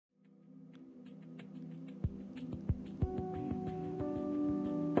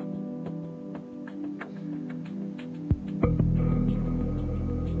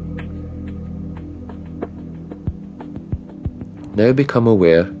Now become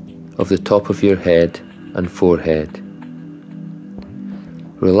aware of the top of your head and forehead.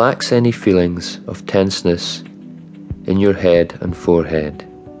 Relax any feelings of tenseness in your head and forehead.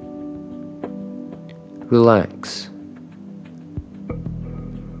 Relax.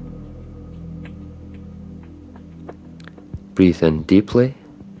 Breathe in deeply.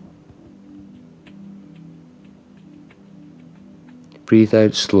 Breathe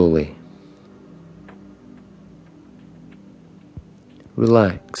out slowly.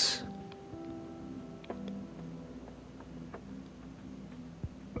 Relax.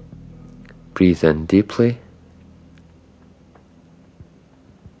 Breathe in deeply.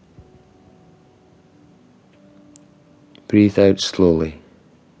 Breathe out slowly.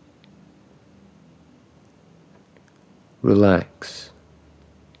 Relax.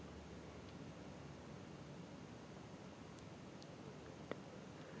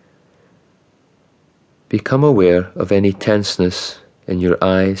 Become aware of any tenseness in your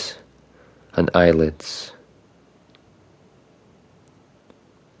eyes and eyelids.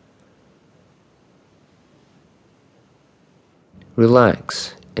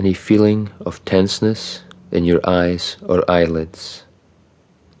 Relax any feeling of tenseness in your eyes or eyelids.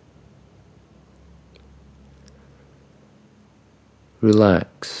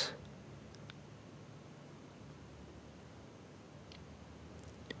 Relax.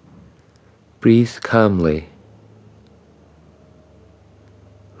 Breathe calmly.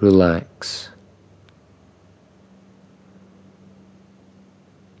 Relax.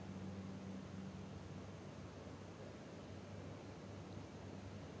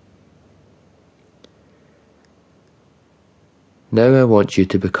 Now I want you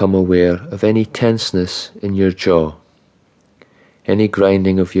to become aware of any tenseness in your jaw, any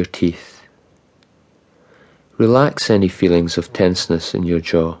grinding of your teeth. Relax any feelings of tenseness in your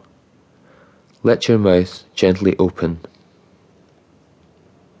jaw. Let your mouth gently open.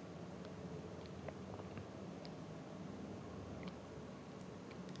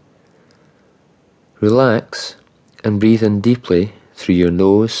 Relax and breathe in deeply through your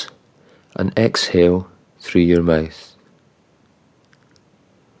nose and exhale through your mouth.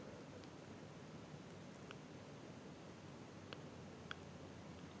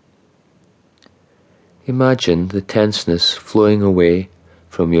 Imagine the tenseness flowing away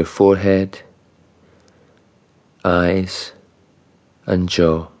from your forehead, eyes, and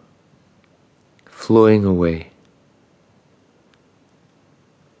jaw, flowing away.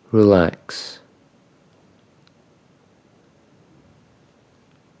 Relax.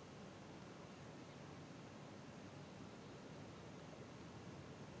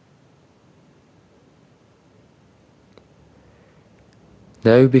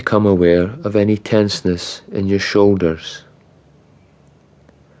 Now become aware of any tenseness in your shoulders,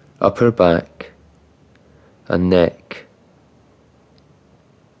 upper back, and neck.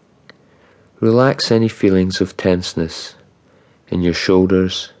 Relax any feelings of tenseness in your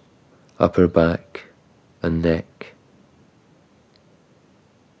shoulders, upper back, and neck.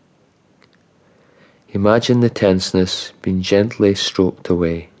 Imagine the tenseness being gently stroked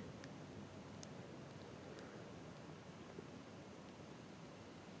away.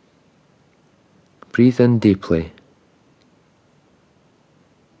 Breathe in deeply.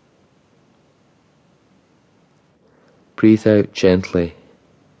 Breathe out gently.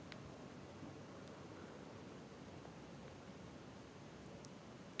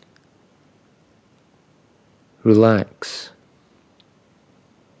 Relax.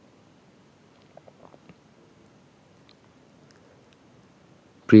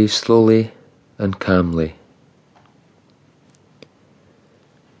 Breathe slowly and calmly.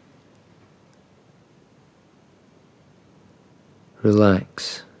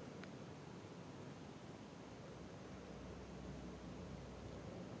 Relax.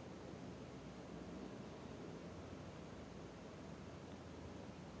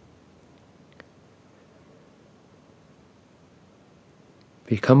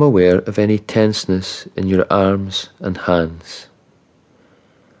 Become aware of any tenseness in your arms and hands.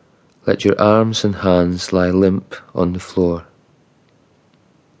 Let your arms and hands lie limp on the floor.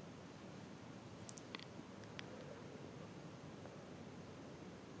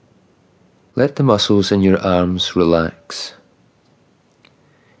 Let the muscles in your arms relax.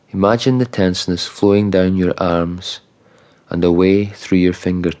 Imagine the tenseness flowing down your arms and away through your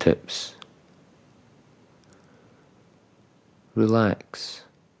fingertips. Relax.